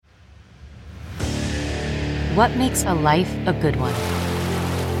What makes a life a good one?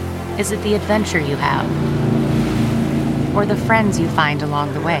 Is it the adventure you have? Or the friends you find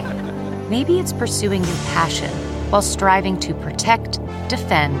along the way? Maybe it's pursuing your passion while striving to protect,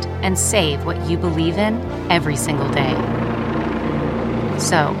 defend, and save what you believe in every single day.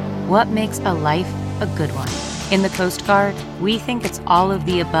 So, what makes a life a good one? In the Coast Guard, we think it's all of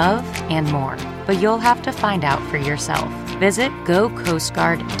the above and more, but you'll have to find out for yourself. Visit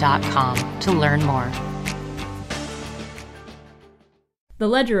gocoastguard.com to learn more. The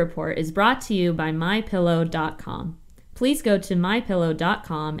Ledger Report is brought to you by MyPillow.com. Please go to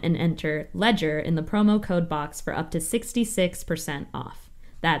MyPillow.com and enter LEDGER in the promo code box for up to 66% off.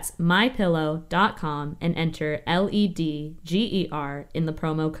 That's MyPillow.com and enter LEDGER in the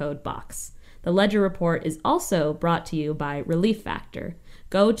promo code box. The Ledger Report is also brought to you by Relief Factor.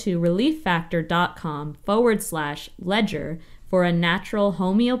 Go to relieffactor.com/ledger for a natural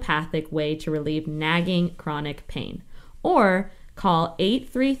homeopathic way to relieve nagging chronic pain. Or call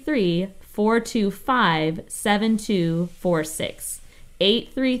 833-425-7246.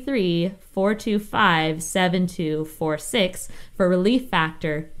 833-425-7246 for Relief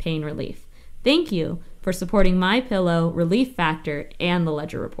Factor Pain Relief. Thank you for supporting MyPillow, Relief Factor, and the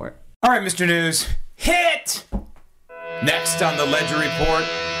Ledger Report. All right, Mr. News, hit! Next on the Ledger Report,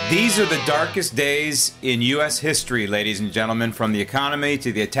 these are the darkest days in U.S. history, ladies and gentlemen, from the economy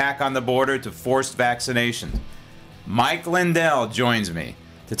to the attack on the border to forced vaccinations. Mike Lindell joins me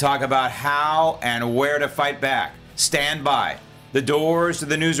to talk about how and where to fight back. Stand by. The doors to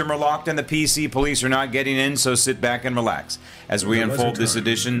the newsroom are locked and the PC police are not getting in, so sit back and relax as we unfold this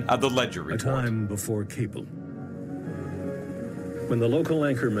edition of the Ledger Report. A time before cable, when the local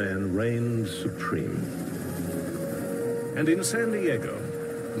anchorman reigned supreme. And in San Diego,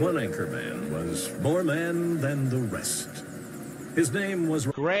 one anchorman was more man than the rest. His name was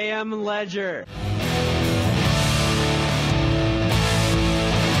Graham Ledger.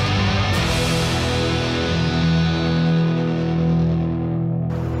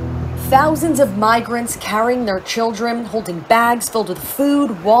 Thousands of migrants carrying their children, holding bags filled with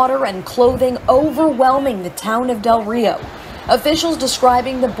food, water, and clothing, overwhelming the town of Del Rio. Officials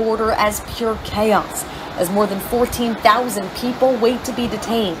describing the border as pure chaos, as more than 14,000 people wait to be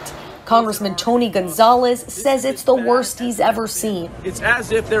detained. Congressman Tony Gonzalez says it's the worst he's ever seen. It's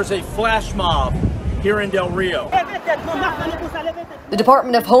as if there's a flash mob here in Del Rio. The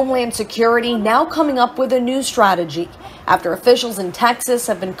Department of Homeland Security now coming up with a new strategy after officials in Texas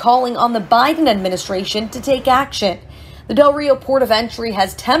have been calling on the Biden administration to take action. The Del Rio port of entry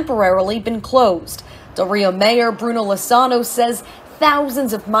has temporarily been closed. Del Rio Mayor Bruno Lozano says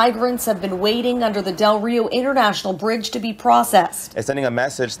thousands of migrants have been waiting under the Del Rio International Bridge to be processed. It's sending a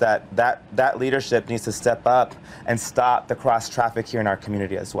message that leadership needs to step up and stop the cross traffic here in our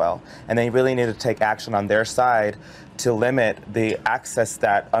community as well. And they really need to take action on their side to limit the access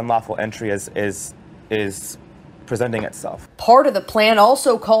that unlawful entry is presenting itself. Part of the plan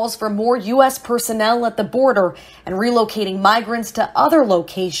also calls for more U.S. personnel at the border and relocating migrants to other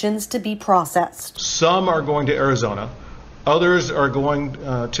locations to be processed. Some are going to Arizona. Others are going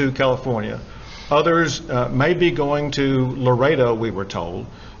to California. Others may be going to Laredo, we were told.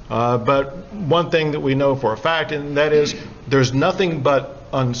 But one thing that we know for a fact, and that is there's nothing but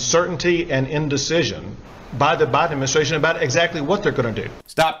uncertainty and indecision by the Biden administration about exactly what they're going to do.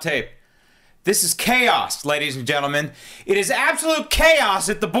 Stop tape. This is chaos, ladies and gentlemen. It is absolute chaos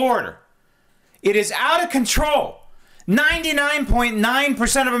at the border. It is out of control.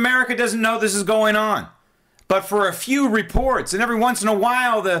 99.9% of America doesn't know this is going on. But for a few reports, and every once in a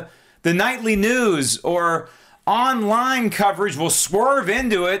while, the nightly news or online coverage will swerve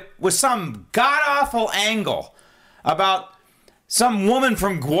into it with some god-awful angle about some woman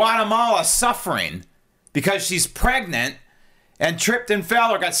from Guatemala suffering because she's pregnant and tripped and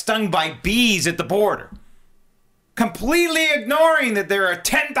fell or got stung by bees at the border. Completely ignoring that there are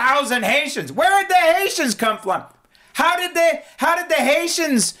 10,000 Haitians. Where did the Haitians come from? How did the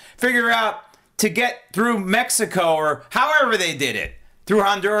Haitians figure out to get through Mexico, or however they did it, through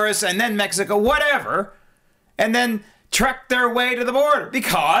Honduras and then Mexico, whatever, and then truck their way to the border?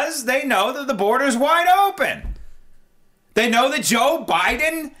 Because they know that the border is wide open. They know that Joe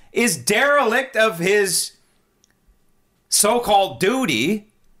Biden is derelict of his so-called duty.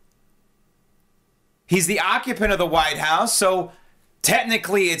 He's the occupant of the White House, so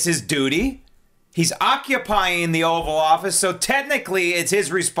technically it's his duty. He's occupying the Oval Office, so technically it's his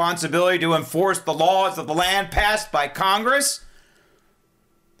responsibility to enforce the laws of the land passed by Congress.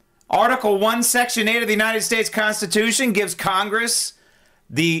 Article 1, Section 8 of the United States Constitution gives Congress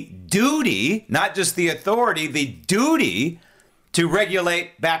the duty, not just the authority, the duty to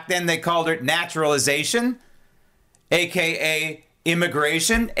regulate, back then they called it naturalization, aka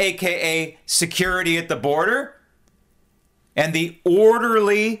immigration, aka security at the border, and the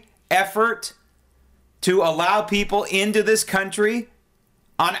orderly effort to allow people into this country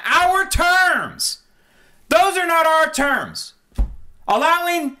on our terms. Those are not our terms.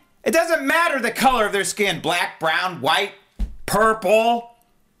 Allowing, it doesn't matter the color of their skin, black, brown, white, purple,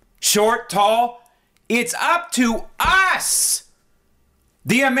 short, tall. It's up to us,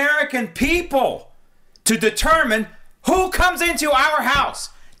 the American people, to determine who comes into our house,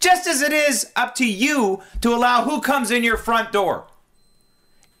 just as it is up to you to allow who comes in your front door.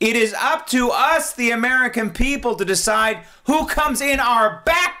 It is up to us, the American people, to decide who comes in our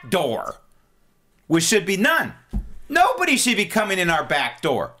back door, which should be none. Nobody should be coming in our back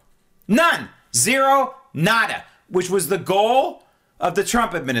door. None. Zero. Nada. Which was the goal of the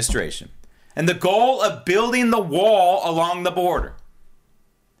Trump administration and the goal of building the wall along the border.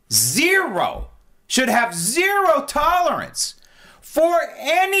 Zero. Should have zero tolerance for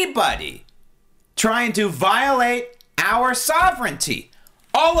anybody trying to violate our sovereignty.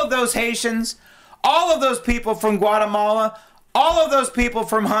 All of those Haitians, all of those people from Guatemala, all of those people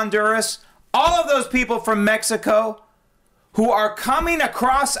from Honduras, all of those people from Mexico who are coming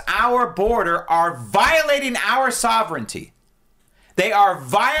across our border are violating our sovereignty. They are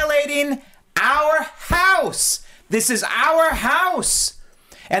violating our house. This is our house.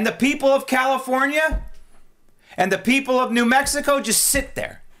 And the people of California and the people of New Mexico just sit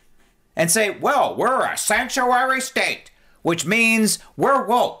there and say, well, we're a sanctuary state, which means we're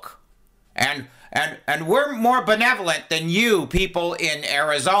woke. And we're more benevolent than you people in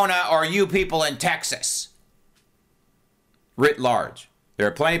Arizona or you people in Texas. Writ large. There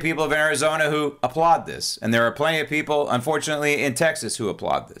are plenty of people in Arizona who applaud this. And there are plenty of people, unfortunately, in Texas who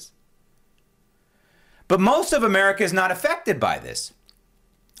applaud this. But most of America is not affected by this.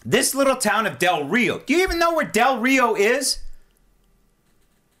 This little town of Del Rio. Do you even know where Del Rio is?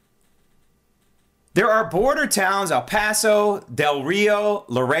 There are border towns, El Paso, Del Rio,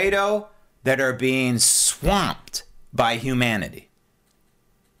 Laredo, that are being swamped by humanity.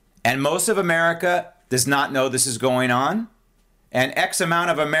 And most of America does not know this is going on. And X amount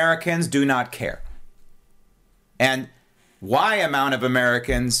of Americans do not care. And Y amount of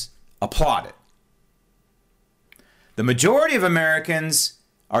Americans applaud it. The majority of Americans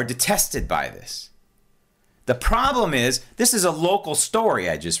are detested by this. The problem is, this is a local story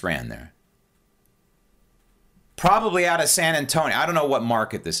I just ran there. Probably out of San Antonio. I don't know what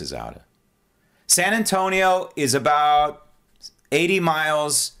market this is out of. San Antonio is about 80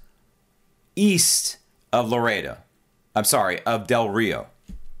 miles east of Laredo. I'm sorry, of Del Rio.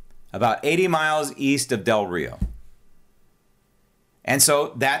 About 80 miles east of Del Rio. And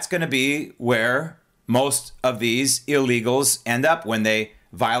so that's going to be where most of these illegals end up when they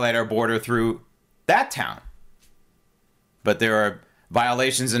violate our border through that town. But there are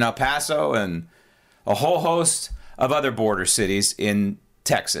violations in El Paso and a whole host of other border cities in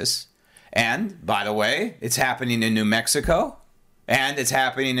Texas. And, by the way, it's happening in New Mexico, and it's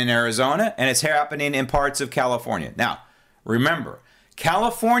happening in Arizona, and it's happening in parts of California. Now, remember,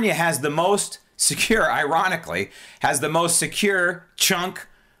 California has the most secure, ironically, has the most secure chunk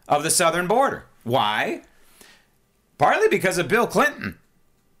of the southern border. Why? Partly because of Bill Clinton.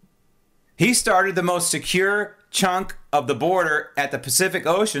 He started the most secure chunk of the border at the Pacific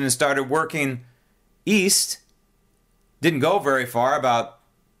Ocean and started working east. Didn't go very far, about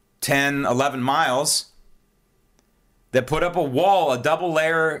 10, 11 miles. That put up a wall, a double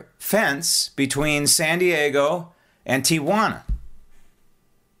layer fence between San Diego and Tijuana.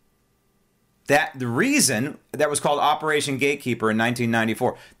 The reason, that was called Operation Gatekeeper in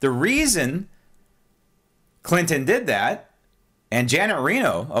 1994. The reason Clinton did that, and Janet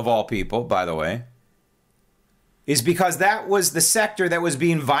Reno, of all people, by the way, is because that was the sector that was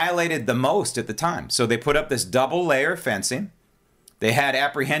being violated the most at the time. So they put up this double layer fencing. They had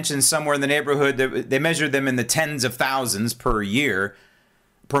apprehensions somewhere in the neighborhood. They measured them in the tens of thousands per year,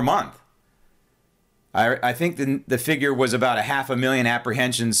 per month. I think the figure was about 500,000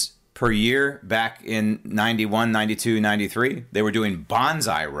 apprehensions per year back in 91, 92, 93. They were doing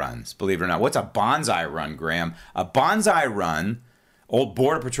bonsai runs, believe it or not. What's a bonsai run, Graham? A bonsai run, old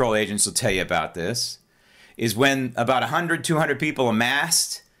Border Patrol agents will tell you about this, is when about 100, 200 people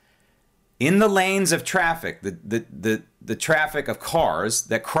amassed in the lanes of traffic, the traffic of cars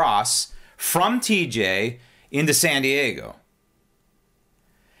that cross from TJ into San Diego.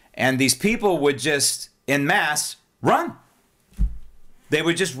 And these people would just, en masse, run. They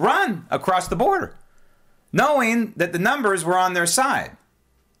would just run across the border, knowing that the numbers were on their side.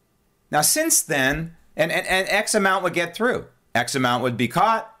 Now, since then, and X amount would get through. X amount would be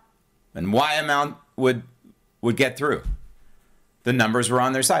caught, and Y amount would would get through. The numbers were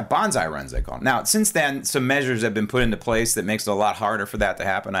on their side. Bonsai runs, they call them. Now, since then, some measures have been put into place that makes it a lot harder for that to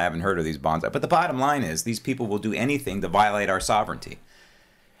happen. I haven't heard of these bonsai. But the bottom line is these people will do anything to violate our sovereignty.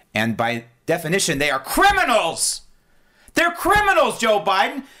 And by definition, they are criminals. They're criminals, Joe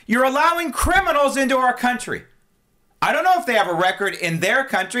Biden. You're allowing criminals into our country. I don't know if they have a record in their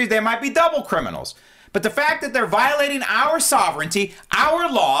country. They might be double criminals. But the fact that they're violating our sovereignty,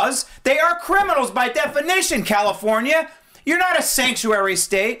 our laws, they are criminals by definition, California. You're not a sanctuary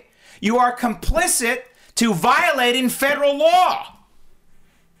state. You are complicit to violating federal law.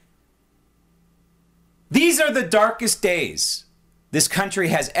 These are the darkest days this country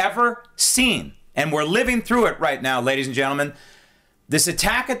has ever seen. And we're living through it right now, ladies and gentlemen. This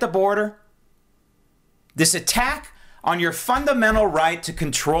attack at the border, this attack on your fundamental right to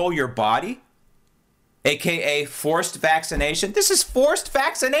control your body, aka forced vaccination. This is forced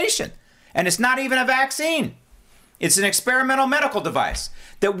vaccination. And it's not even a vaccine. It's an experimental medical device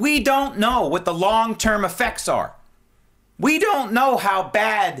that we don't know what the long-term effects are. We don't know how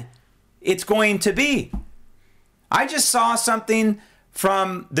bad it's going to be. I just saw something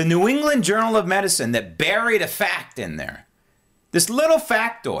from the New England Journal of Medicine that buried a fact in there. This little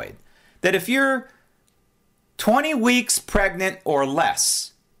factoid that if you're 20 weeks pregnant or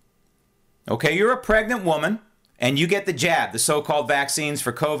less, okay, you're a pregnant woman and you get the jab, the so-called vaccines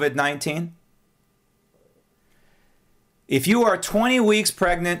for COVID-19. If you are 20 weeks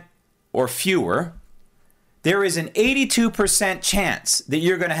pregnant or fewer, there is an 82% chance that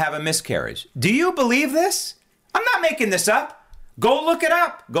you're going to have a miscarriage. Do you believe this? I'm not making this up. Go look it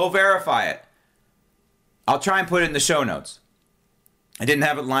up. Go verify it. I'll try and put it in the show notes. I didn't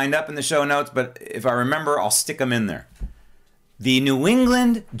have it lined up in the show notes, but if I remember, I'll stick them in there. The New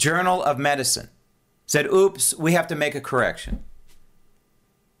England Journal of Medicine said, oops, we have to make a correction.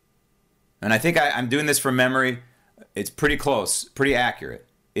 And I think I'm doing this from memory. It's pretty close, pretty accurate.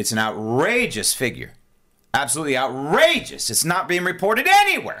 It's an outrageous figure. Absolutely outrageous. It's not being reported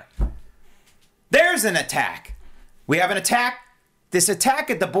anywhere. There's an attack. We have an attack. This attack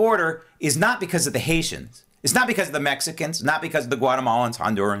at the border is not because of the Haitians. It's not because of the Mexicans, not because of the Guatemalans,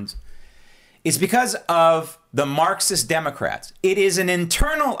 Hondurans. It's because of the Marxist Democrats. It is an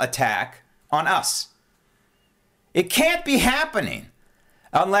internal attack on us. It can't be happening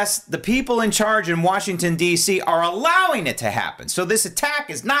unless the people in charge in Washington, D.C. are allowing it to happen. So this attack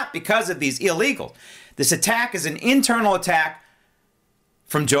is not because of these illegals. This attack is an internal attack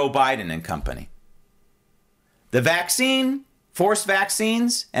from Joe Biden and company. The vaccine, forced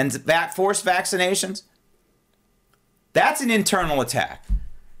vaccines, and forced vaccinations, that's an internal attack.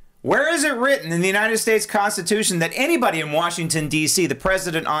 Where is it written in the United States Constitution that anybody in Washington, D.C., the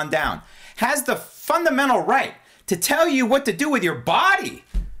president on down, has the fundamental right to tell you what to do with your body,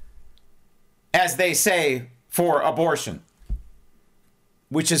 as they say, for abortion,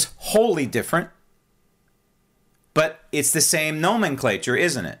 which is wholly different, but it's the same nomenclature,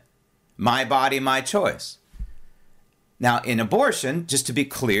 isn't it? My body, my choice. Now, in abortion, just to be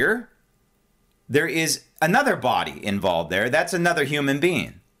clear, there is another body involved there. That's another human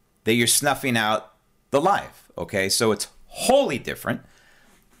being that you're snuffing out the life, okay? So it's wholly different,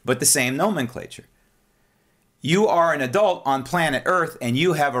 but the same nomenclature. You are an adult on planet Earth, and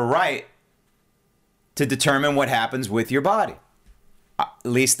you have a right to determine what happens with your body. At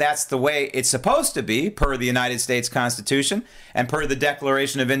least that's the way it's supposed to be, per the United States Constitution and per the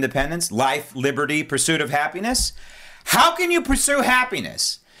Declaration of Independence, life, liberty, pursuit of happiness. How can you pursue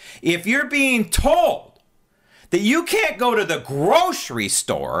happiness if you're being told that you can't go to the grocery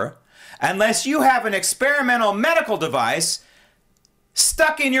store unless you have an experimental medical device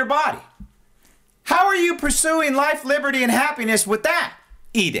stuck in your body? How are you pursuing life, liberty, and happiness with that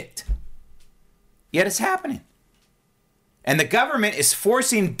edict? Yet it's happening. And the government is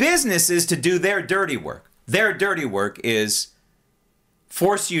forcing businesses to do their dirty work. Their dirty work is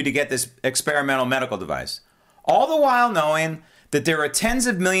force you to get this experimental medical device. All the while knowing that there are tens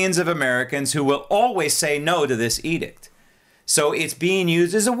of millions of Americans who will always say no to this edict. So it's being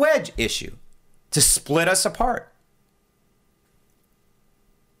used as a wedge issue to split us apart.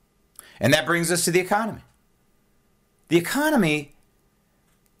 And that brings us to the economy. The economy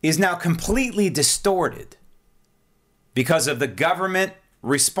is now completely distorted because of the government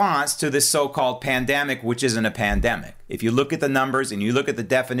response to this so-called pandemic, which isn't a pandemic. If you look at the numbers and you look at the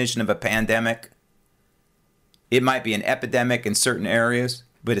definition of a pandemic, it might be an epidemic in certain areas,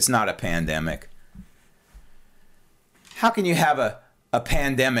 but it's not a pandemic. How can you have a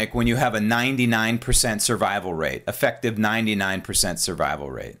pandemic when you have a 99% survival rate, effective 99%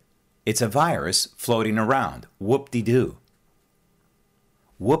 survival rate? It's a virus floating around. Whoop-de-doo.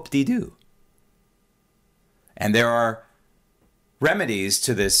 Whoop-de-doo. And there are remedies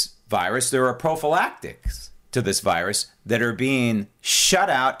to this virus. There are prophylactics to this virus that are being shut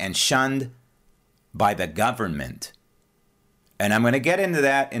out and shunned by the government. And I'm going to get into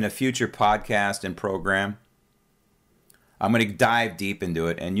that in a future podcast and program. I'm going to dive deep into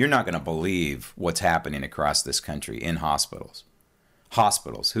it, and you're not going to believe what's happening across this country in hospitals.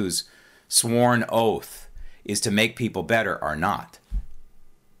 Hospitals whose sworn oath is to make people better are not.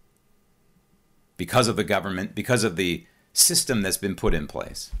 Because of the government, because of the system that's been put in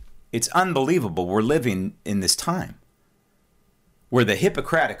place. It's unbelievable we're living in this time where the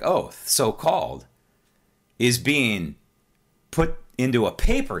Hippocratic Oath, so-called, is being put into a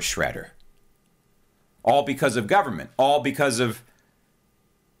paper shredder. All because of government. All because of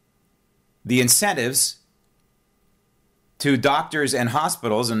the incentives to doctors and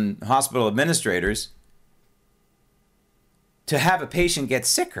hospitals and hospital administrators to have a patient get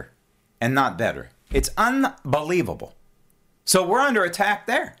sicker and not better. It's unbelievable. So we're under attack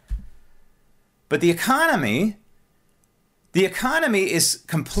there. But the economy is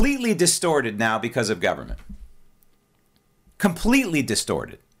completely distorted now because of government. Completely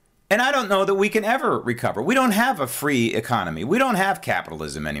distorted. And I don't know that we can ever recover. We don't have a free economy. We don't have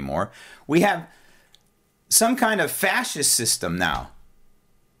capitalism anymore. We have some kind of fascist system now.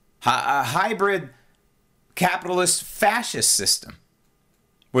 A hybrid capitalist fascist system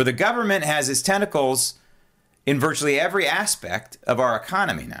where the government has its tentacles in virtually every aspect of our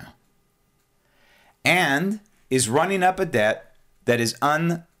economy now and is running up a debt that is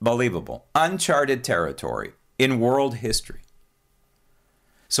unbelievable, uncharted territory in world history.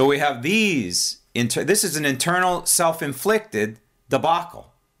 So we have this is an internal self-inflicted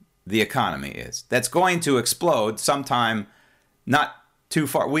debacle, the economy is, that's going to explode sometime not too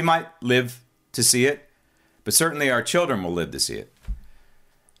far. We might live to see it, but certainly our children will live to see it.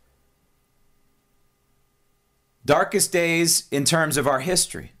 Darkest days in terms of our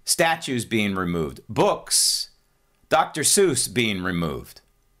history. Statues being removed. Books. Dr. Seuss being removed.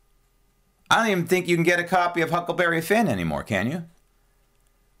 I don't even think you can get a copy of Huckleberry Finn anymore, can you?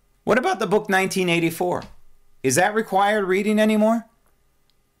 What about the book 1984? Is that required reading anymore?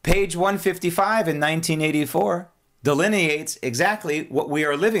 Page 155 in 1984 delineates exactly what we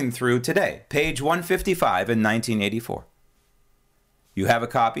are living through today. Page 155 in 1984. You have a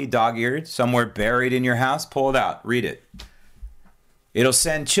copy, dog-eared, somewhere buried in your house, pull it out, read it. It'll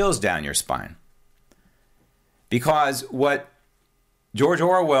send chills down your spine. Because what George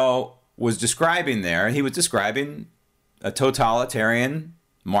Orwell was describing there, he was describing a totalitarian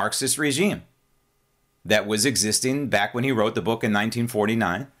Marxist regime that was existing back when he wrote the book in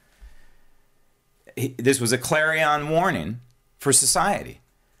 1949. This was a clarion warning for society,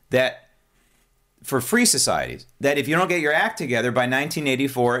 that for free societies, that if you don't get your act together by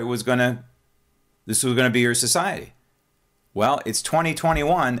 1984, this was going to be your society. Well, it's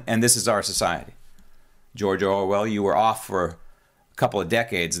 2021, and this is our society. George Orwell, you were off for a couple of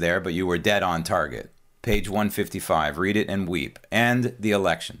decades there, but you were dead on target. Page 155, read it and weep. And the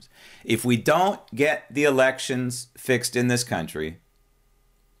elections. If we don't get the elections fixed in this country,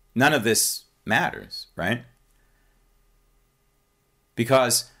 none of this matters, right?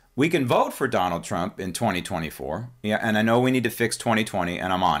 Because we can vote for Donald Trump in 2024. Yeah, and I know we need to fix 2020,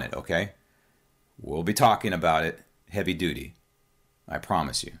 and I'm on it, okay? We'll be talking about it heavy duty. I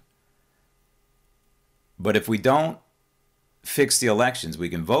promise you. But if we don't fix the elections, we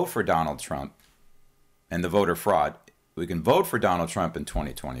can vote for Donald Trump and the voter fraud. We can vote for Donald Trump in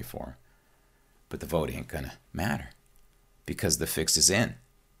 2024. But the vote ain't going to matter because the fix is in.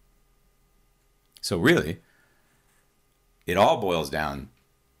 So really, it all boils down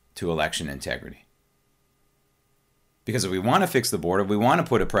to election integrity. Because if we want to fix the border, if we want to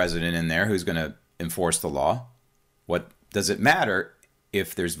put a president in there who's going to enforce the law, what does it matter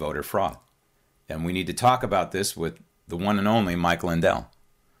if there's voter fraud? And we need to talk about this with the one and only Mike Lindell.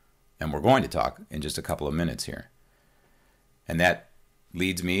 And we're going to talk in just a couple of minutes here. And that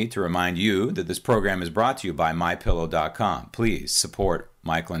leads me to remind you that this program is brought to you by MyPillow.com. Please support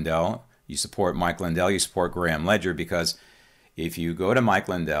Mike Lindell. You support Mike Lindell, you support Graham Ledger, because if you go to Mike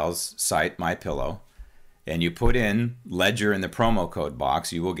Lindell's site, MyPillow, and you put in Ledger in the promo code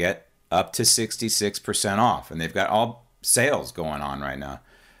box, you will get up to 66% off. And they've got all sales going on right now.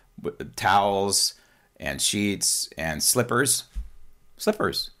 Towels and sheets and slippers.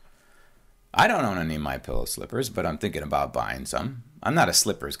 Slippers. I don't own any MyPillow slippers, but I'm thinking about buying some. I'm not a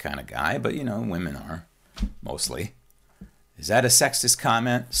slippers kind of guy, but you know, women are, mostly. Is that a sexist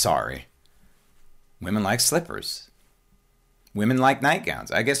comment? Sorry. Women like slippers. Women like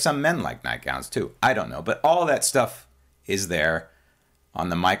nightgowns. I guess some men like nightgowns too. I don't know. But all that stuff is there on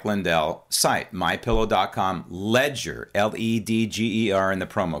the Mike Lindell site, mypillow.com, Ledger, Ledger in the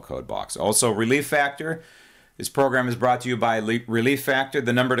promo code box. Also, Relief Factor. This program is brought to you by Relief Factor.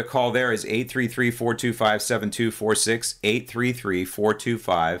 The number to call there is 833-425-7246,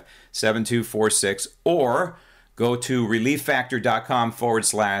 833-425-7246, or go to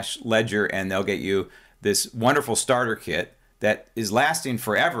relieffactor.com/ledger, and they'll get you this wonderful starter kit that is lasting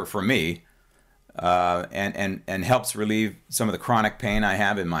forever for me, and helps relieve some of the chronic pain I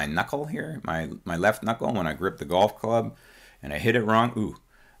have in my knuckle here, my left knuckle, when I grip the golf club and I hit it wrong. Ooh.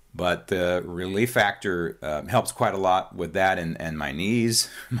 But the Relief Factor helps quite a lot with that, and my knees.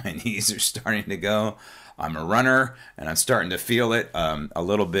 My knees are starting to go. I'm a runner, and I'm starting to feel it a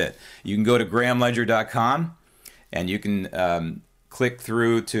little bit. You can go to grahamledger.com, and you can click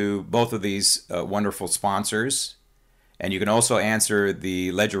through to both of these wonderful sponsors. And you can also answer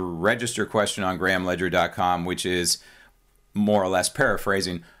the Ledger Register question on grahamledger.com, which is more or less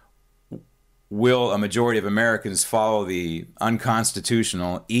paraphrasing, will a majority of Americans follow the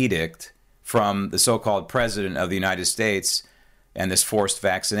unconstitutional edict from the so-called President of the United States and this forced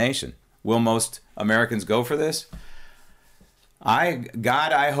vaccination? Will most Americans go for this? I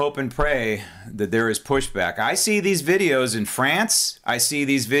hope and pray that there is pushback. I see these videos in France. I see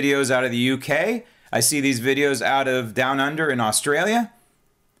these videos out of the UK. I see these videos out of down under in Australia.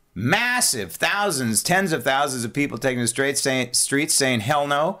 Massive, thousands, tens of thousands of people taking the streets saying, hell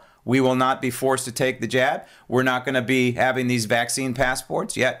no, we will not be forced to take the jab. We're not going to be having these vaccine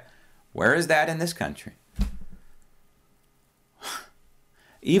passports. Yet, where is that in this country?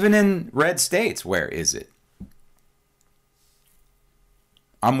 Even in red states, where is it?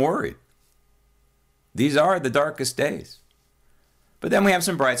 I'm worried. These are the darkest days. But then we have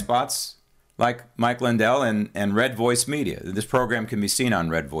some bright spots, like Mike Lindell and Red Voice Media. This program can be seen on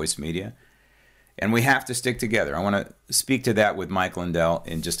Red Voice Media. And we have to stick together. I want to speak to that with Mike Lindell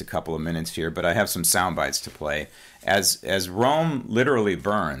in just a couple of minutes here, but I have some sound bites to play. As Rome literally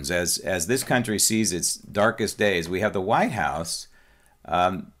burns, as this country sees its darkest days, we have the White House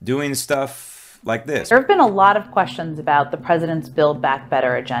doing stuff like this. There have been a lot of questions about the president's Build Back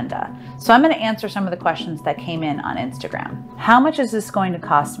Better agenda. So I'm going to answer some of the questions that came in on Instagram. How much is this going to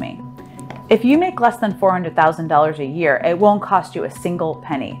cost me? If you make less than $400,000 a year, it won't cost you a single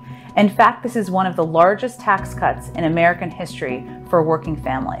penny. In fact, this is one of the largest tax cuts in American history for working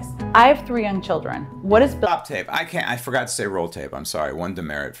families. I have 3 young children. What is Stop tape. I forgot to say roll tape. I'm sorry. One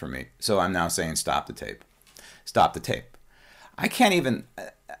demerit for me. So I'm now saying stop the tape. Stop the tape. I can't even...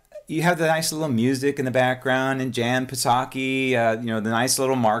 You have the nice little music in the background, and Jan Psaki, the nice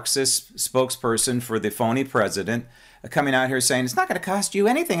little Marxist spokesperson for the phony president, coming out here saying it's not going to cost you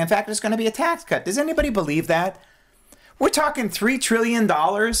anything. In fact, it's going to be a tax cut. Does anybody believe that? We're talking $3 trillion.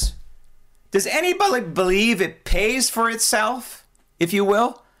 Does anybody believe it pays for itself, if you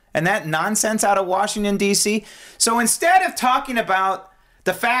will? And that nonsense out of Washington, D.C.? So instead of talking about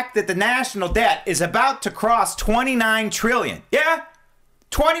the fact that the national debt is about to cross $29 trillion, yeah?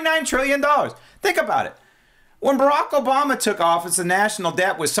 $29 trillion. Think about it. When Barack Obama took office, the national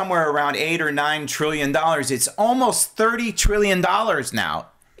debt was somewhere around $8 or $9 trillion. It's almost $30 trillion now.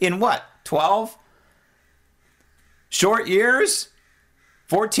 In what, 12 short years?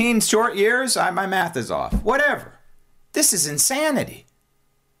 14 short years? My math is off. Whatever. This is insanity.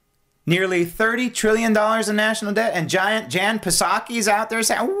 Nearly $30 trillion in national debt, and Jan Psaki's out there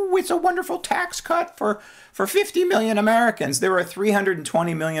saying, oh, it's a wonderful tax cut for 50 million Americans. There are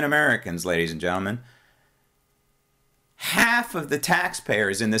 320 million Americans, ladies and gentlemen. Half of the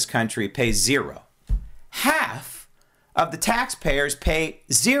taxpayers in this country pay zero. Half of the taxpayers pay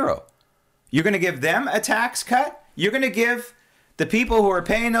zero. You're going to give them a tax cut? You're going to give the people who are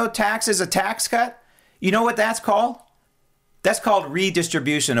paying no taxes a tax cut? You know what that's called? That's called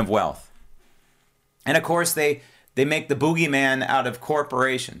redistribution of wealth. And of course, they make the boogeyman out of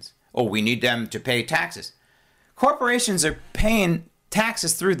corporations. Oh, we need them to pay taxes. Corporations are paying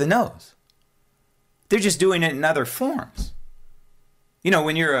taxes through the nose. They're just doing it in other forms. You know,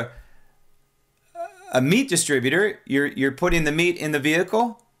 when you're a meat distributor, you're putting the meat in the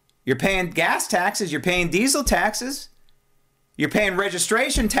vehicle. You're paying gas taxes. You're paying diesel taxes. You're paying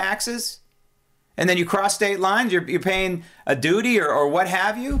registration taxes. And then you cross state lines, you're paying a duty or what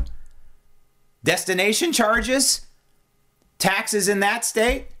have you. Destination charges, taxes in that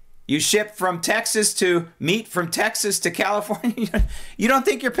state. You ship from Texas to meat from Texas to California. You don't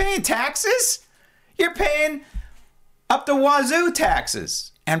think you're paying taxes? You're paying up the wazoo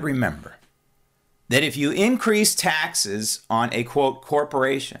taxes. And remember that if you increase taxes on a, quote,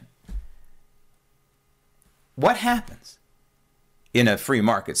 corporation, what happens? In a free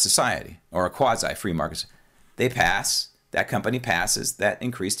market society or a quasi-free market, they pass that company passes that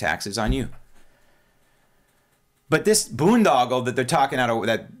increased taxes on you. But this boondoggle that they're talking out of,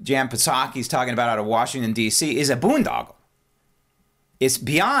 that Jan Psaki's talking about out of Washington, D.C., is a boondoggle. It's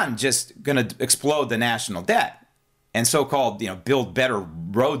beyond just going to explode the national debt and so-called, build better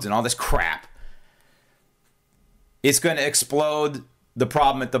roads and all this crap. It's going to explode the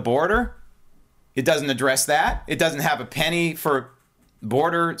problem at the border. It doesn't address that. It doesn't have a penny for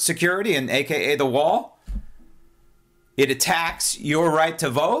border security, and AKA the wall. It attacks your right to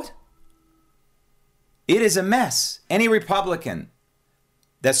vote. It is a mess. Any Republican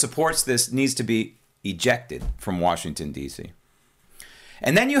that supports this needs to be ejected from Washington, D.C.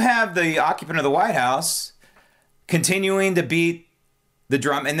 And then you have the occupant of the White House continuing to beat the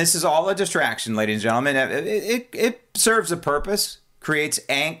drum. And this is all a distraction, ladies and gentlemen. It serves a purpose, creates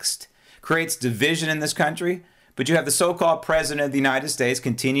angst, creates division in this country. But you have the so-called president of the United States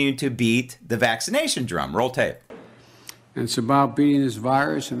continuing to beat the vaccination drum. Roll tape. And it's about beating this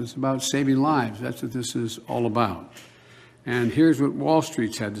virus, and it's about saving lives. That's what this is all about. And here's what Wall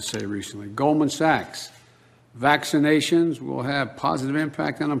Street's had to say recently. Goldman Sachs, vaccinations will have positive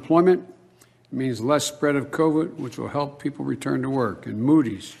impact on employment. It means less spread of COVID, which will help people return to work. And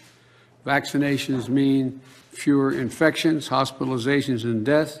Moody's, vaccinations mean fewer infections, hospitalizations, and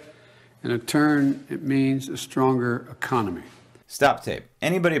deaths. In turn, it means a stronger economy. Stop tape.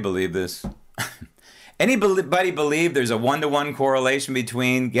 Anybody believe this? Anybody believe there's a one-to-one correlation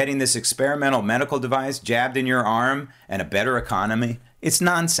between getting this experimental medical device jabbed in your arm and a better economy? It's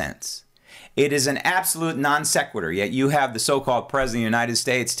nonsense. It is an absolute non sequitur, yet you have the so-called president of the United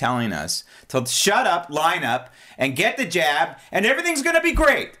States telling us to shut up, line up, and get the jab, and everything's going to be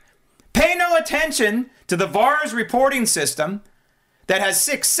great. Pay no attention to the VAERS reporting system that has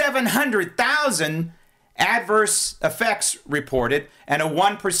 700,000 adverse effects reported and a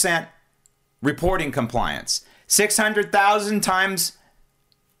 1% reporting compliance. 600,000 times,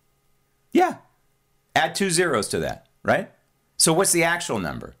 add 2 zeros to that, right? So what's the actual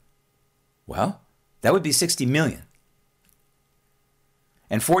number? Well, that would be 60 million.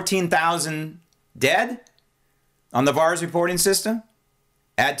 And 14,000 dead on the VAERS reporting system?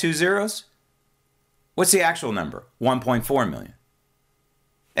 Add 2 zeros? What's the actual number? 1.4 million.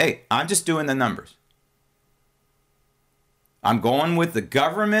 Hey, I'm just doing the numbers. I'm going with the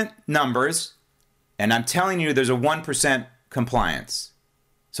government numbers, and I'm telling you there's a 1% compliance.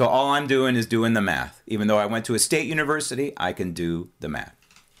 So all I'm doing is doing the math. Even though I went to a state university, I can do the math.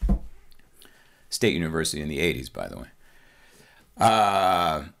 State university in the 80s, by the way.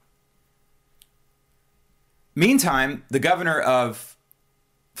 Meantime, the governor of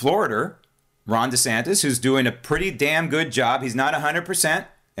Florida, Ron DeSantis, who's doing a pretty damn good job. He's not 100%.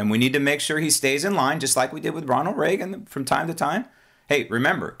 And we need to make sure he stays in line, just like we did with Ronald Reagan from time to time. Hey,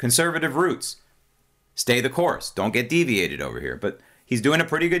 remember, conservative roots. Stay the course. Don't get deviated over here. But he's doing a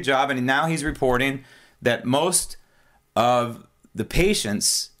pretty good job, and now he's reporting that most of the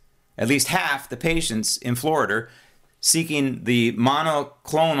patients, at least half the patients in Florida, seeking the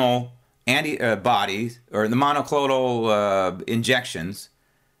monoclonal antibodies or the monoclonal injections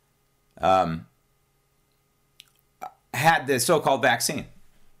had the so-called vaccine.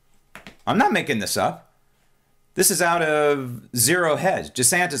 I'm not making this up. This is out of Zero Hedge,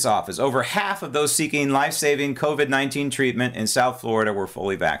 DeSantis' office. Over half of those seeking life-saving COVID-19 treatment in South Florida were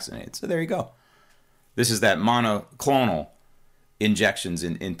fully vaccinated. So there you go. This is that monoclonal injections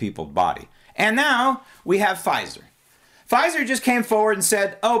in people's body. And now we have Pfizer. Pfizer just came forward and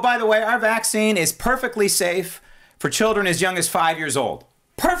said, oh, by the way, our vaccine is perfectly safe for children as young as 5 years old.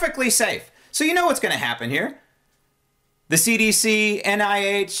 Perfectly safe. So you know what's going to happen here. The CDC,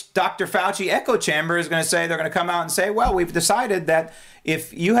 NIH, Dr. Fauci echo chamber is going to say, they're going to come out and say, well, we've decided that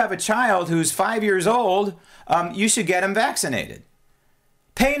if you have a child who's 5 years old, you should get him vaccinated.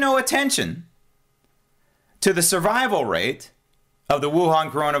 Pay no attention to the survival rate of the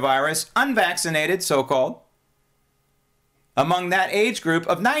Wuhan coronavirus, unvaccinated, so-called, among that age group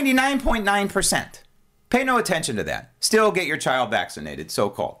of 99.9%. Pay no attention to that. Still get your child vaccinated,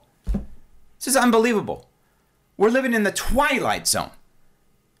 so-called. This is unbelievable. We're living in the twilight zone.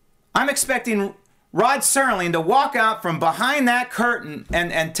 I'm expecting Rod Serling to walk out from behind that curtain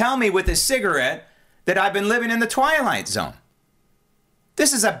and tell me with his cigarette that I've been living in the twilight zone.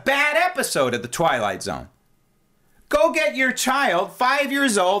 This is a bad episode of the Twilight Zone. Go get your child, 5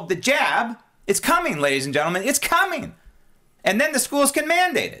 years old, the jab. It's coming, ladies and gentlemen. It's coming. And then the schools can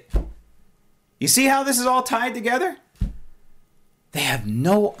mandate it. You see how this is all tied together? They have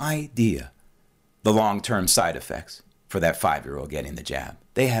no idea the long-term side effects for that 5-year-old getting the jab.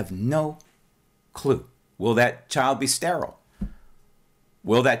 They have no clue. Will that child be sterile?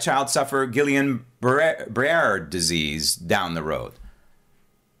 Will that child suffer Guillain-Barré disease down the road?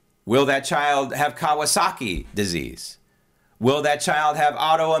 Will that child have Kawasaki disease? Will that child have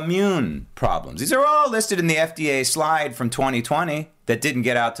autoimmune problems? These are all listed in the FDA slide from 2020 that didn't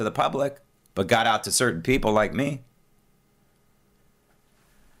get out to the public, but got out to certain people like me.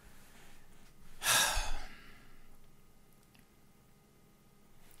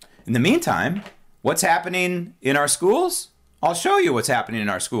 In the meantime, what's happening in our schools? I'll show you what's happening in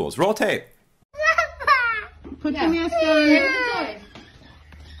our schools. Roll tape. Put your mask on.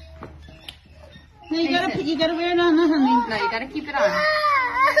 No, you gotta wear it on, honey. No, you gotta keep it on.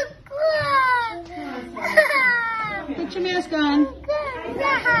 Put your mask on.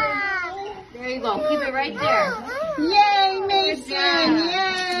 There you go. Keep it right there. Yay, Mason!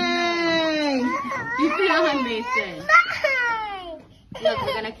 Yay! Keep it on, Mason. Look,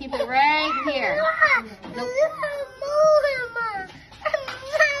 we're gonna keep it right here. Look.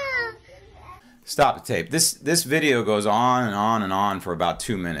 Stop the tape. This video goes on and on and on for about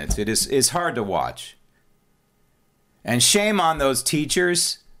 2 minutes. It's hard to watch. And shame on those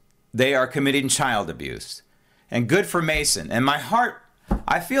teachers. They are committing child abuse. And good for Mason. And my heart,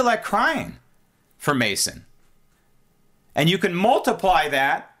 I feel like crying for Mason. And you can multiply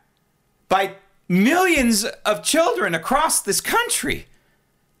that by millions of children across this country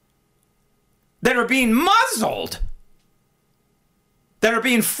that are being muzzled, that are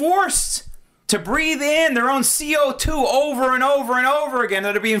being forced to breathe in their own CO2 over and over and over again,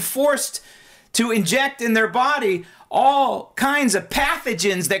 that are being forced to inject in their body all kinds of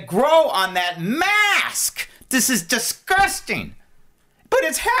pathogens that grow on that mask. This is disgusting, but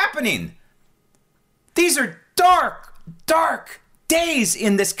it's happening. These are dark, dark days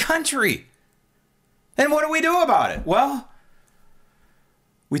in this country. And what do we do about it? Well,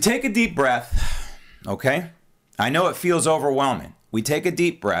 we take a deep breath, okay? I know it feels overwhelming. We take a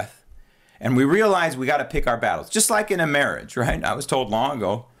deep breath. And we realize we got to pick our battles, just like in a marriage, right? I was told long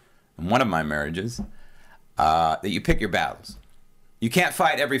ago in one of my marriages that you pick your battles. You can't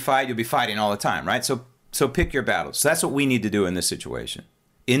fight every fight. You'll be fighting all the time, right? So pick your battles. So that's what we need to do in this situation.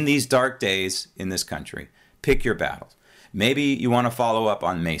 In these dark days in this country, pick your battles. Maybe you want to follow up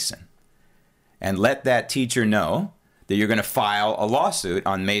on Mason and let that teacher know that you're going to file a lawsuit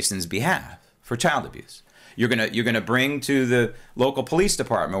on Mason's behalf for child abuse. You're gonna bring to the local police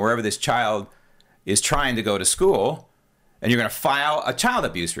department, wherever this child is trying to go to school, and you're gonna file a child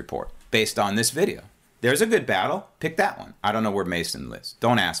abuse report based on this video. There's a good battle. Pick that one. I don't know where Mason lives.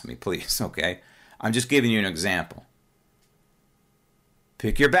 Don't ask me, please, okay? I'm just giving you an example.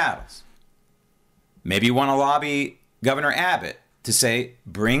 Pick your battles. Maybe you want to lobby Governor Abbott to say,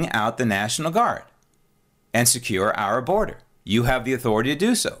 bring out the National Guard and secure our border. You have the authority to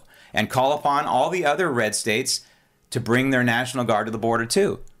do so. And call upon all the other red states to bring their National Guard to the border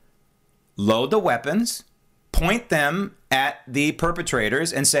too. Load the weapons, point them at the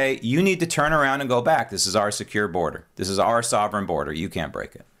perpetrators, and say, you need to turn around and go back. This is our secure border. This is our sovereign border. You can't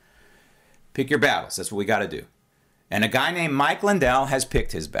break it. Pick your battles. That's what we got to do. And a guy named Mike Lindell has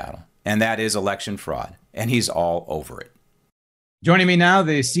picked his battle, and that is election fraud. And he's all over it. Joining me now,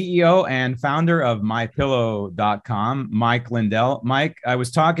 the CEO and founder of MyPillow.com, Mike Lindell. Mike, I was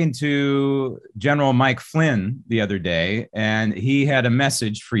talking to General Mike Flynn the other day, and he had a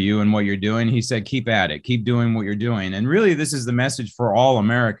message for you and what you're doing. He said, keep at it. Keep doing what you're doing. And really, this is the message for all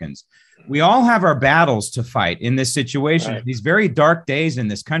Americans. We all have our battles to fight in this situation, right. These very dark days in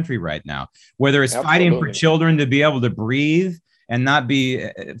this country right now, whether it's Absolutely. Fighting for children to be able to breathe and not be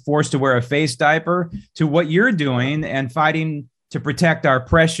forced to wear a face diaper, to what you're doing and fighting to protect our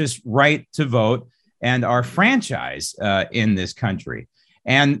precious right to vote and our franchise in this country.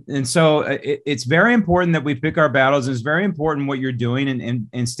 And so it's very important that we pick our battles. It's very important what you're doing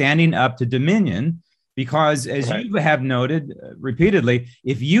in standing up to Dominion, because as right. you have noted repeatedly,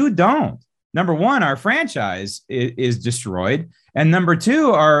 if you don't, number one, our franchise is destroyed. And number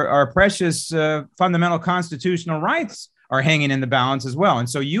two, our precious fundamental constitutional rights are hanging in the balance as well. And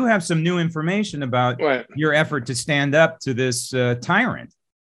so you have some new information about right. your effort to stand up to this tyrant.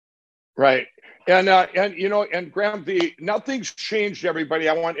 Right. And you know, and Graham, nothing's changed, everybody.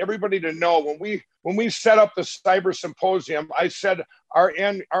 I want everybody to know when we set up the cyber symposium, I said our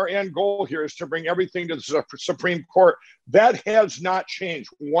end goal here is to bring everything to the Supreme Court. That has not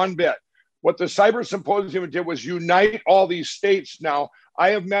changed one bit. What the cyber symposium did was unite all these states. Now, I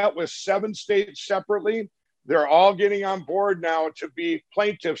have met with 7 states separately. They're all getting on board now to be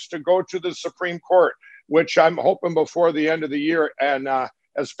plaintiffs to go to the Supreme Court, which I'm hoping before the end of the year, and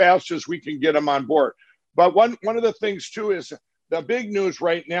as fast as we can get them on board. But one of the things too is the big news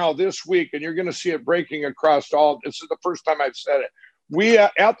right now this week, and you're going to see it breaking across all. This is the first time I've said it. We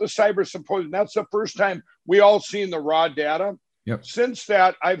at the Cyber Symposium, that's the first time we all seen the raw data. Yep. Since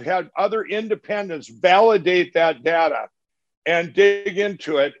that, I've had other independents validate that data and dig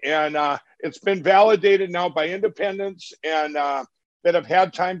into it. And it's been validated now by independents and that have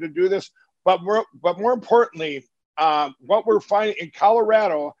had time to do this. But more importantly, what we're finding in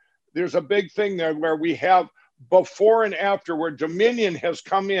Colorado, there's a big thing there where we have before and after, where Dominion has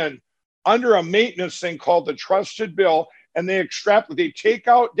come in under a maintenance thing called the trusted bill, and they take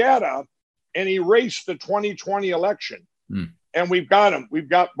out data and erase the 2020 election. And we've got them. We've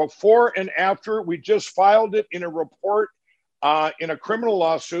got before and after. We just filed it in a report in a criminal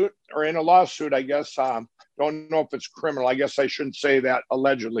lawsuit, or in a lawsuit, I guess. Don't know if it's criminal. I guess I shouldn't say that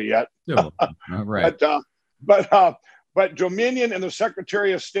allegedly yet. Right. But Dominion and the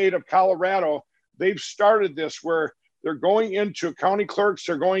Secretary of State of Colorado, they've started this where they're going into county clerks.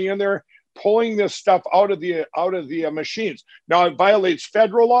 They're going in there, pulling this stuff out of the machines. Now it violates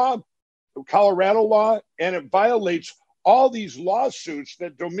federal law, Colorado law, and it violates all these lawsuits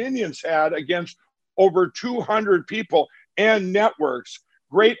that Dominion's had against over 200 people and networks,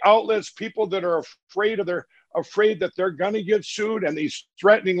 great outlets, people that are afraid that they're going to get sued, and these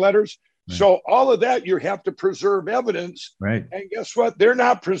threatening letters. Right. So all of that, you have to preserve evidence. Right. And guess what? They're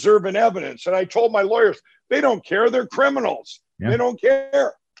not preserving evidence. And I told my lawyers, they don't care. They're criminals. Yeah. They don't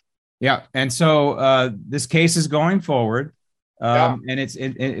care. Yeah. And so this case is going forward, and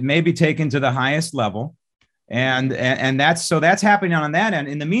it may be taken to the highest level. And that's happening on that end.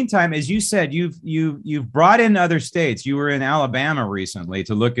 In the meantime, as you said, you've brought in other states. You were in Alabama recently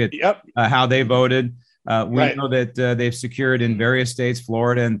to look at how they voted. We know that they've secured in various states,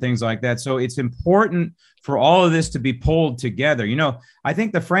 Florida and things like that. So it's important for all of this to be pulled together. You know, I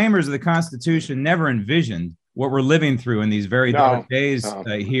think the framers of the Constitution never envisioned what we're living through in these very dark days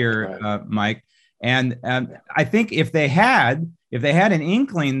here, Mike. And I think if they had an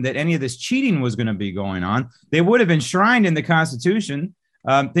inkling that any of this cheating was going to be going on, they would have enshrined in the Constitution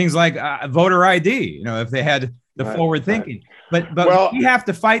things like voter ID, you know, if they had the forward thinking. But we have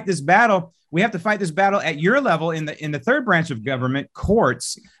to fight this battle. We have to fight this battle at your level in the third branch of government,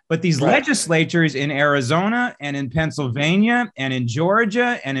 courts. But these legislatures in Arizona and in Pennsylvania and in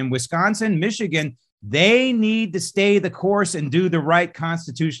Georgia and in Wisconsin, Michigan, they need to stay the course and do the right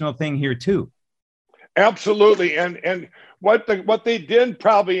constitutional thing here too. Absolutely. And what they did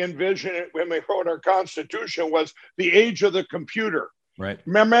probably envision when they wrote our Constitution was the age of the computer. Right.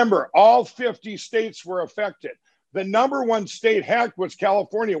 Remember, all 50 states were affected. The number one state hacked was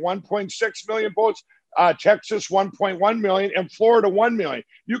California, 1.6 million votes, Texas, 1.1 million, and Florida, 1 million.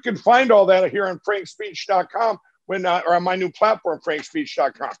 You can find all that here on frankspeech.com or on my new platform,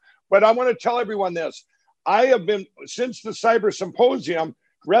 frankspeech.com. But I want to tell everyone this. I have been, since the Cyber Symposium,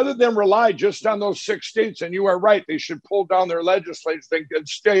 rather than rely just on those 6 states, and you are right, they should pull down their legislatures and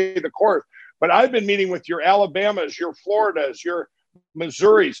stay the course. But I've been meeting with your Alabamas, your Floridas, your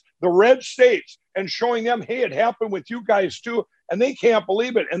Missouris, the red states, and showing them, hey, it happened with you guys too, and they can't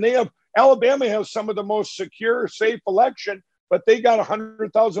believe it. And Alabama has some of the most secure, safe election, but they got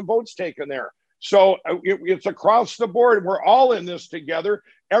 100,000 votes taken there. So it's across the board. We're all in this together.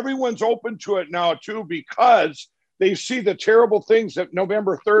 Everyone's open to it now too, because they see the terrible things that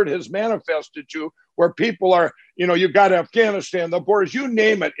November 3rd has manifested to, where people are, you've got Afghanistan, the borders, you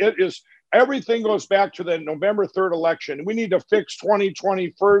name it. It is, everything goes back to the November 3rd election. We need to fix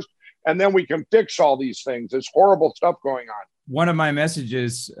 2020 first, and then we can fix all these things. It's horrible stuff going on. One of my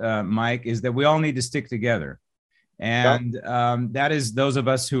messages, Mike, is that we all need to stick together. And that is those of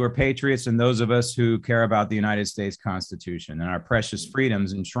us who are patriots and those of us who care about the United States Constitution and our precious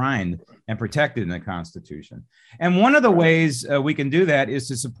freedoms enshrined and protected in the Constitution. And one of the ways we can do that is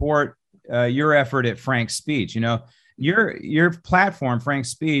to support your effort at Frank Speech. Your platform, Frank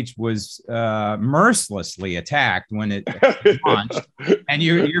Speech, was mercilessly attacked when it launched, and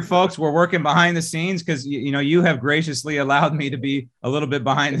your folks were working behind the scenes because you have graciously allowed me to be a little bit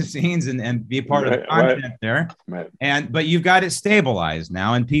behind the scenes and be a part of the content there. Right. But you've got it stabilized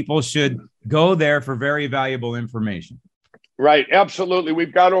now, and people should go there for very valuable information. Right, absolutely.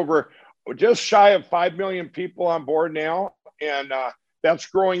 We've got over just shy of 5 million people on board now, and that's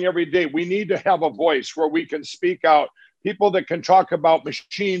growing every day. We need to have a voice where we can speak out. People that can talk about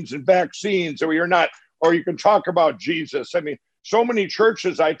machines and vaccines, or you can talk about Jesus. I mean, so many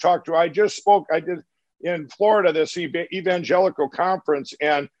churches I talked to. I did in Florida, this evangelical conference,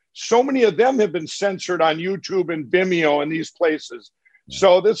 and so many of them have been censored on YouTube and Vimeo and these places. Yeah.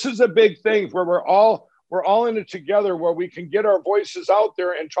 So this is a big thing where we're all in it together, where we can get our voices out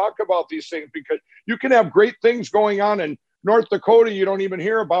there and talk about these things, because you can have great things going on in North Dakota you don't even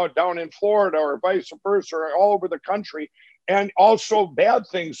hear about down in Florida, or vice versa, or all over the country. and also bad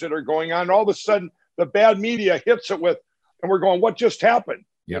things that are going on. All of a sudden, the bad media hits it with, and we're going, what just happened?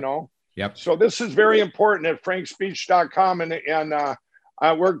 Yep. You know? Yep. So this is very important at frankspeech.com.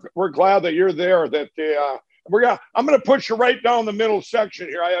 We're glad that you're there, I'm going to put you right down the middle section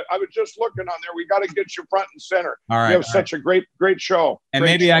here. I was just looking on there. We got to get you front and center. All right. You have such a great show. And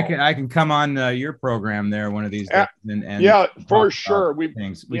great maybe show. I can come on your program there one of these days. And yeah, for sure. We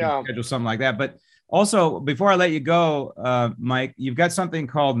can schedule something like that. But also, before I let you go, Mike, you've got something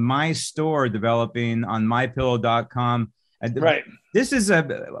called My Store developing on mypillow.com. Right. This is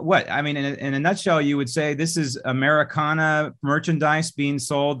what I mean, in a nutshell, you would say this is Americana merchandise being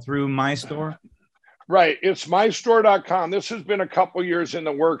sold through My Store. Right. It's mystore.com. This has been a couple years in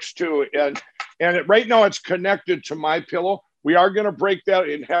the works too. Right now it's connected to My Pillow. We are going to break that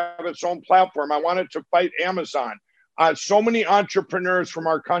and have its own platform. I want it to fight Amazon. So many entrepreneurs from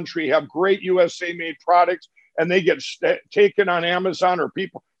our country have great USA made products, and they get taken on Amazon, or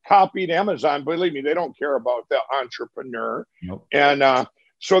people copied Amazon. Believe me, they don't care about the entrepreneur. Nope. And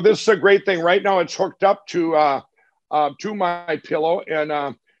so this is a great thing. Right now it's hooked up to My Pillow,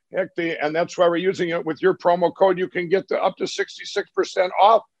 and that's why we're using it. With your promo code, you can get up to 66%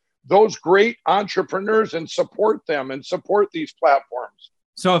 off those great entrepreneurs and support them and support these platforms.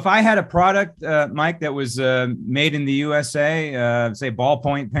 So if I had a product, Mike, that was made in the USA, say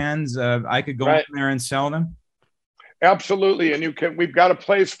ballpoint pens, I could go in there and sell them? Absolutely. And we've got a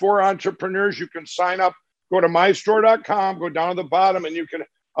place for entrepreneurs. You can sign up, go to mystore.com, go down to the bottom, and you can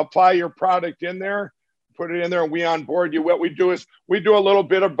apply your product in there. Put it in there, and we onboard you. What we do is we do a little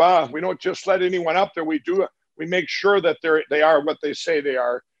bit of we don't just let anyone up there. We make sure that they are what they say they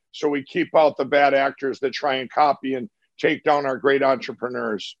are. So we keep out the bad actors that try and copy and take down our great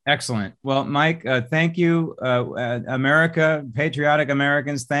entrepreneurs. Excellent. Well, Mike, thank you. America, patriotic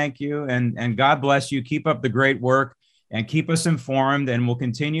Americans, thank you. And God bless you. Keep up the great work and keep us informed, and we'll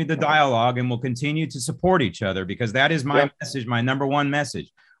continue the dialogue, and we'll continue to support each other, because that is my message, my number one message.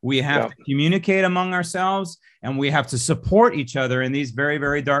 We have to communicate among ourselves, and we have to support each other in these very,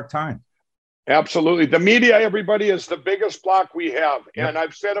 very dark times. Absolutely. The media, everybody, is the biggest block we have. Yep. And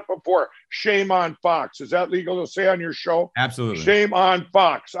I've said it before, shame on Fox. Is that legal to say on your show? Absolutely. Shame on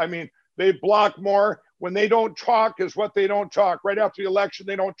Fox. I mean, they block more. When they don't talk is what they don't talk. Right after the election,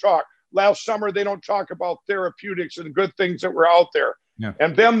 they don't talk. Last summer, they don't talk about therapeutics and good things that were out there. Yeah.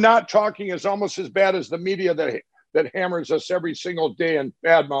 And them not talking is almost as bad as the media that hammers us every single day and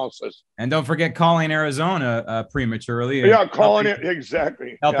badmouths us. And don't forget calling Arizona prematurely. Yeah, calling it,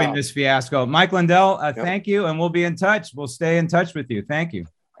 exactly. Helping this fiasco. Mike Lindell, thank you, and we'll be in touch. We'll stay in touch with you. Thank you.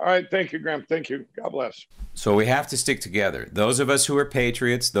 All right, thank you, Graham. Thank you. God bless. So we have to stick together. Those of us who are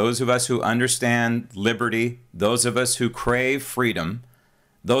patriots, those of us who understand liberty, those of us who crave freedom,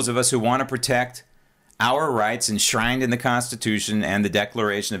 those of us who want to protect our rights enshrined in the Constitution and the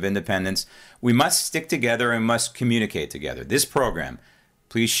Declaration of Independence, we must stick together and must communicate together. This program,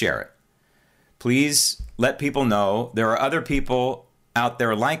 please share it. Please let people know there are other people out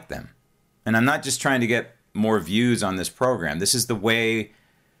there like them. And I'm not just trying to get more views on this program. This is the way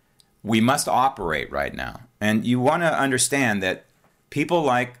we must operate right now. And you want to understand that people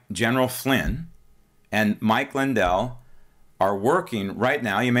like General Flynn and Mike Lindell are working right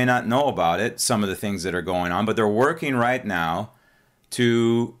now. You may not know about it, some of the things that are going on, but they're working right now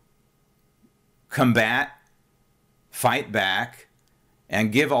to combat, fight back,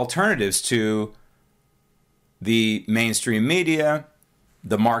 and give alternatives to the mainstream media,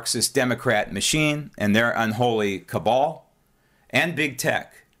 the Marxist Democrat machine and their unholy cabal, and big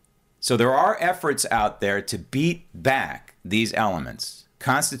tech. So there are efforts out there to beat back these elements,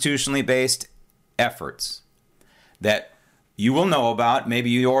 constitutionally based efforts that you will know about,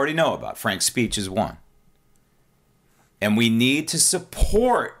 maybe you already know about. Frank's speech is one. And we need to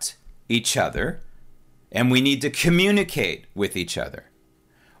support each other, and we need to communicate with each other.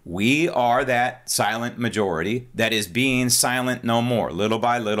 We are that silent majority that is being silent no more, little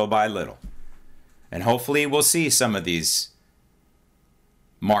by little by little. And hopefully we'll see some of these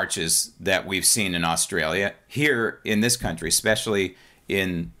marches that we've seen in Australia, here in this country, especially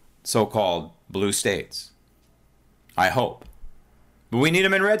in so-called blue states. I hope. But we need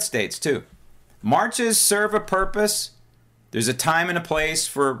them in red states too. Marches serve a purpose. There's a time and a place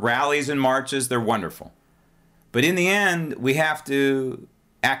for rallies and marches. They're wonderful. But in the end, we have to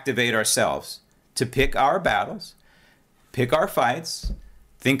activate ourselves to pick our battles, pick our fights.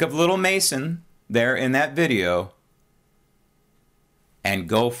 Think of little Mason there in that video and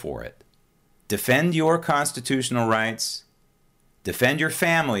go for it. Defend your constitutional rights. Defend your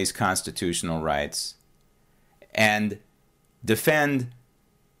family's constitutional rights. And defend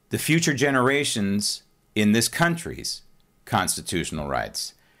the future generations in this country's constitutional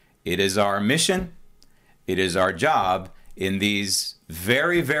rights. It is our mission, it is our job in these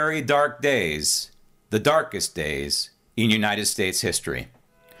very, very dark days, the darkest days in United States history.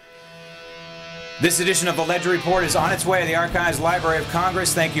 This edition of the Ledger Report is on its way to the Archives Library of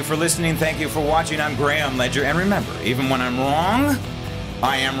Congress. Thank you for listening. Thank you for watching. I'm Graham Ledger. And remember, even when I'm wrong,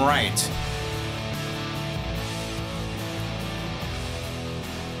 I am right.